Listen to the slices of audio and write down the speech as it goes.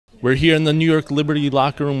We're here in the New York Liberty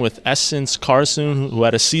locker room with Essence Carson, who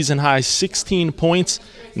had a season-high 16 points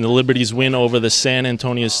in the Liberty's win over the San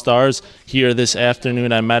Antonio Stars here this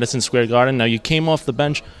afternoon at Madison Square Garden. Now, you came off the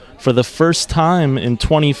bench for the first time in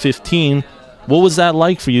 2015. What was that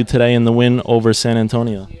like for you today in the win over San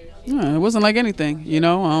Antonio? Yeah, it wasn't like anything, you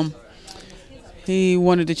know. He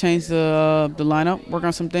wanted to change the lineup, work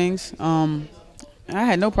on some things. I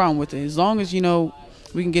had no problem with it. As long as, you know,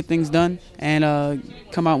 we can get things done and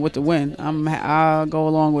come out with the win, I'll go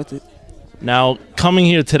along with it. Now, coming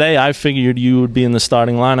here today, I figured you would be in the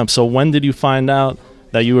starting lineup. So when did you find out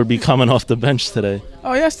that you would be coming off the bench today?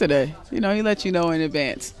 Oh, yesterday. You know, he let you know in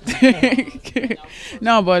advance.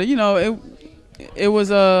 No, but, you know, it was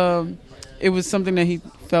something that he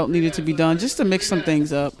felt needed to be done just to mix some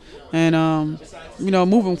things up. And, you know,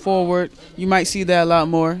 moving forward, you might see that a lot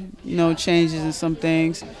more, you know, changes in some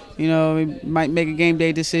things. You know, we might make a game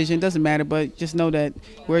day decision. Doesn't matter, but just know that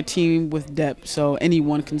we're a team with depth, so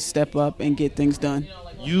anyone can step up and get things done.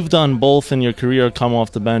 You've done both in your career, come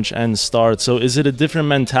off the bench and start. So is it a different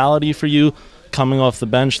mentality for you coming off the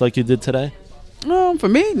bench like you did today? For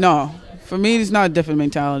me, no. For me, it's not a different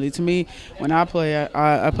mentality. To me, when I play,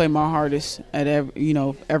 I play my hardest at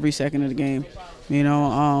every second of the game. You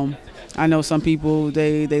know, I know some people,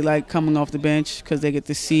 they like coming off the bench because they get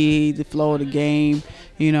to see the flow of the game,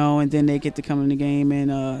 you know, and then they get to come in the game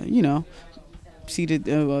and, you know, see do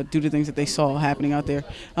the things that they saw happening out there.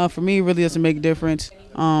 For me, it really doesn't make a difference.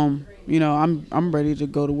 You know, I'm ready to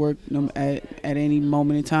go to work at any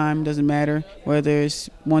moment in time. Doesn't matter whether it's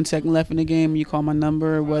 1 second left in the game, you call my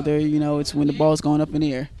number, or whether, you know, it's when the ball's going up in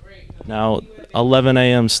the air. Now, 11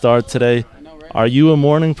 a.m. start today. Are you a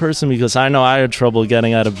morning person? Because I know I had trouble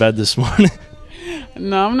getting out of bed this morning.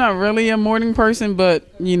 No, I'm not really a morning person, but,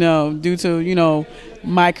 you know, due to, you know,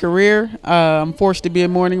 my career, I'm forced to be a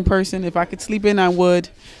morning person. If I could sleep in, I would.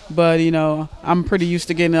 But, you know, I'm pretty used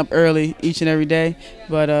to getting up early each and every day.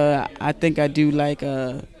 But I think I do like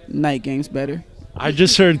night games better. I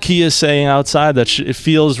just heard Kia saying outside that it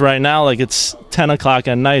feels right now like it's 10 o'clock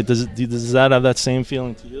at night. Does that have that same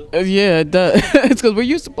feeling to you? Yeah, it does. It's because we're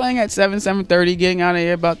used to playing at 7:30, getting out of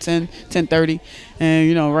here about 10:30. And,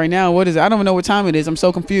 you know, right now, what is it? I don't even know what time it is. I'm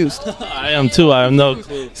so confused. I am too. I have no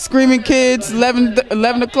clue. Screaming kids,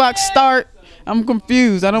 11 o'clock start. I'm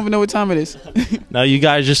confused. I don't even know what time it is. Now, you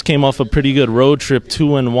guys just came off a pretty good road trip,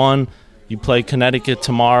 2-1. You play Connecticut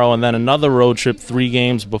tomorrow and then another road trip, 3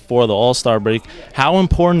 games before the All-Star break. How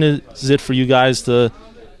important is it for you guys to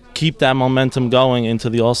keep that momentum going into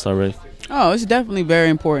the All-Star break? Oh, it's definitely very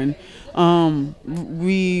important.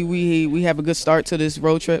 We have a good start to this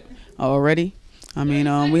road trip already. I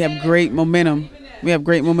mean, we have great momentum. We have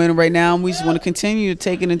great momentum right now, and we just want to continue to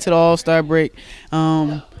take it into the All-Star break.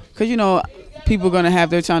 Because, you know, people are going to have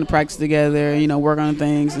their time to practice together, you know, work on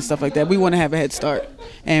things and stuff like that. We want to have a head start.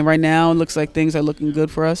 And right now, it looks like things are looking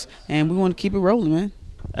good for us, and we want to keep it rolling, man.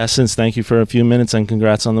 Essence, thank you for a few minutes, and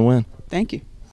congrats on the win. Thank you.